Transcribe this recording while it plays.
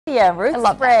p.m. Ruth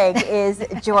Sprague is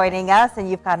joining us, and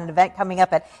you've got an event coming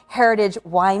up at Heritage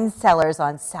Wine Cellars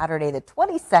on Saturday the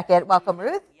 22nd. Welcome,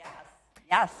 Ruth.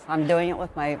 Yes, I'm doing it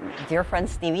with my dear friend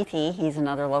Stevie T. He's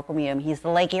another local medium. He's the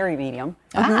Lake Erie medium.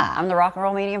 I'm the rock and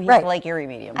roll medium. He's the Lake Erie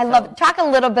medium. I love it. Talk a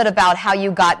little bit about how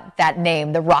you got that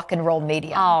name, the rock and roll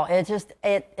medium. Oh,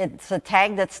 it's a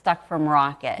tag that's stuck from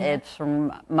Rocket. It's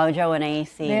from Mojo and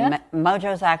AC.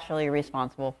 Mojo's actually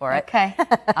responsible for it. Okay.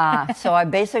 So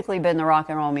I've basically been the rock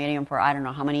and roll medium for I don't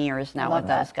know how many years now with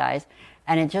those guys.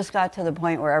 And it just got to the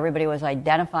point where everybody was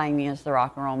identifying me as the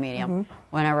rock and roll medium.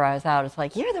 Whenever I was out, it's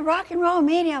like, you're the rock and roll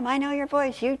medium. I know your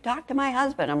voice. You talked to my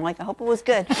husband. I'm like, I hope it was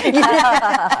good.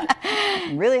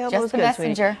 Really hope it was good,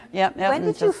 messenger. Sweetie. Yep. When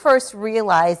did you first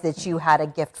realize that you had a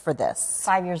gift for this?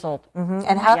 5 years old.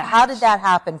 And how did that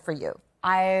happen for you?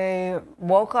 I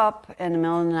woke up in the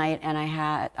middle of the night and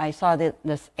I saw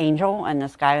this angel and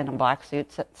this guy in a black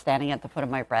suit standing at the foot of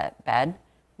my bed.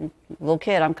 Little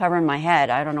kid, I'm covering my head.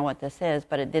 I don't know what this is,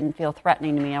 but it didn't feel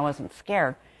threatening to me. I wasn't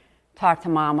scared. Talked to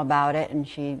Mom about it, and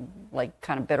she like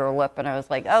kind of bit her lip, and I was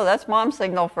like, oh, that's Mom's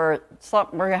signal for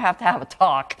something. We're going to have a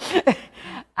talk.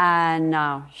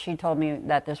 And she told me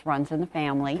that this runs in the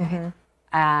family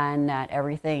and that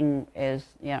everything is,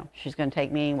 she's going to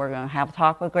take me. We're going to have a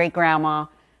talk with great grandma.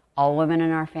 All women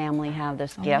in our family have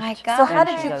this gift. My God. So how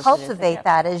did you cultivate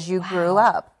that as you grew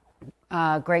up?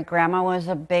 Great grandma was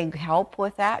a big help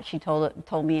with that. She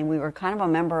told me, and we were kind of a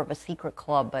member of a secret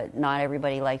club, but not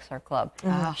everybody likes our club.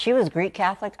 She was Greek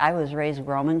Catholic. I was raised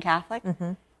Roman Catholic.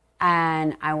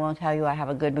 And I will tell you, I have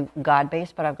a good God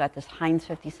base, but I've got this Heinz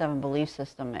 57 belief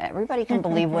system. Everybody can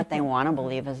believe what they want to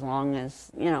believe as long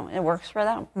as, it works for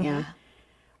them.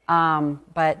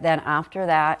 But then after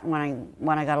that,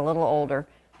 when I got a little older,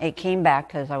 it came back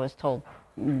because I was told,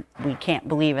 we can't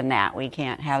believe in that. We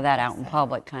can't have that out in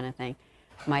public kind of thing.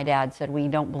 My dad said, we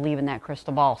don't believe in that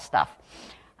crystal ball stuff.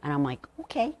 And I'm like,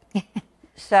 okay.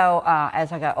 So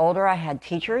as I got older, I had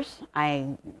teachers. I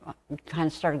kind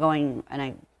of started going, and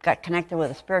I got connected with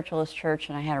a spiritualist church,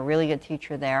 and I had a really good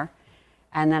teacher there.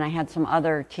 And then I had some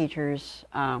other teachers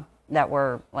that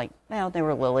were like, they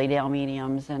were Lilydale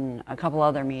mediums and a couple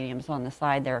other mediums on the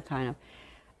side there kind of.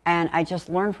 And I just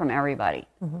learned from everybody.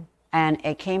 And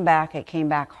it came back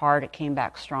hard, it came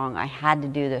back strong. I had to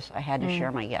do this, I had to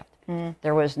share my gift.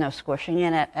 There was no squishing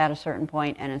in it at a certain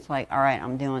point, and it's like, all right,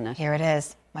 I'm doing this. Here it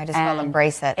is. Might as well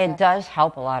embrace it. It does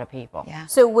help a lot of people. Yeah.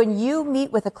 So when you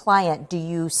meet with a client, do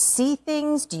you see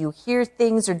things, do you hear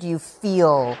things, or do you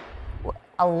feel?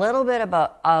 A little bit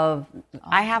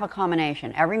I have a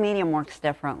combination. Every medium works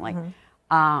differently.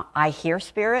 I hear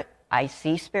spirit, I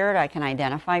see spirit, I can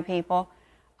identify people.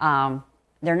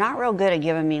 They're not real good at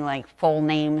giving me like full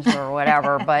names or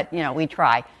whatever, but we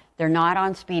try. They're not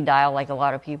on speed dial like a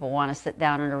lot of people want to sit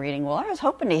down in a reading. Well, I was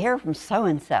hoping to hear from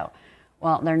so-and-so.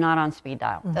 Well, they're not on speed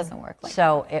dial. Doesn't work like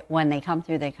so when they come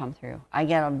through, they come through. I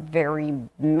get a very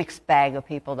mixed bag of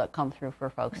people that come through for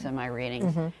folks in my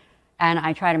readings. And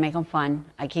I try to make them fun.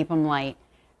 I keep them light.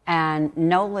 And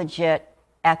no legit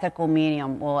ethical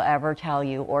medium will ever tell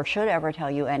you or should ever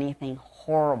tell you anything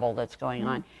horrible that's going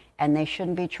on. And they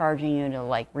shouldn't be charging you to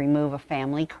like remove a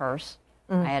family curse.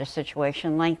 I had a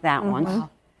situation like that once.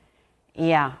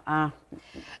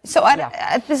 So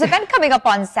at this event coming up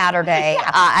on Saturday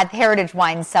at the Heritage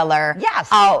Wine Cellar.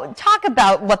 Talk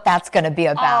about what that's going to be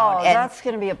about. Oh, that's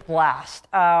going to be a blast.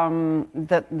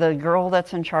 The girl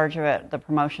that's in charge of it, the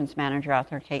promotions manager out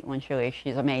there, Caitlin Shuey,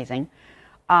 she's amazing.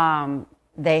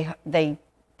 They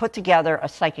put together a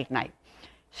psychic night.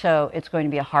 So it's going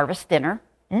to be a harvest dinner.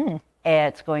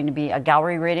 It's going to be a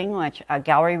gallery reading, which a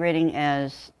gallery reading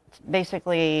is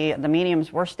basically the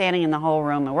mediums, we're standing in the whole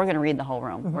room and we're going to read the whole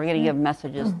room. We're going to give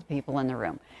messages to people in the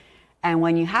room. And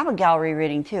when you have a gallery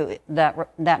reading too,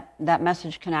 that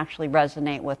message can actually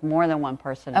resonate with more than one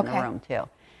person in the room too.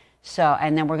 So,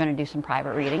 and then we're going to do some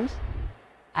private readings,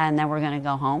 and then we're going to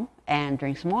go home and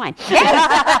drink some wine.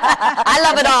 I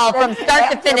love it all from start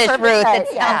to finish, Ruth. It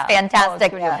sounds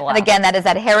fantastic. And again, that is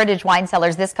at Heritage Wine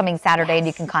Cellars this coming Saturday, and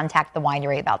you can contact the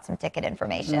winery about some ticket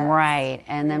information. Right,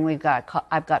 and then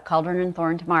I've got Cauldron and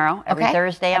Thorn tomorrow. Every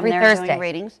Thursday I'm there doing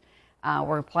readings.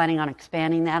 We're planning on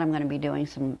expanding that. I'm going to be doing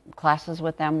some classes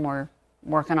with them. We're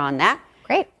working on that.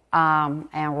 Great.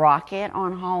 And Rocket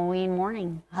on Halloween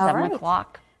morning, 7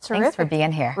 o'clock. Terrific. Thanks for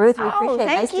being here. Ruth, we appreciate it.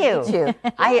 Thank nice to meet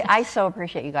you. I so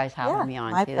appreciate you guys having me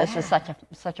on too. This is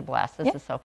such a blast. This is so fun.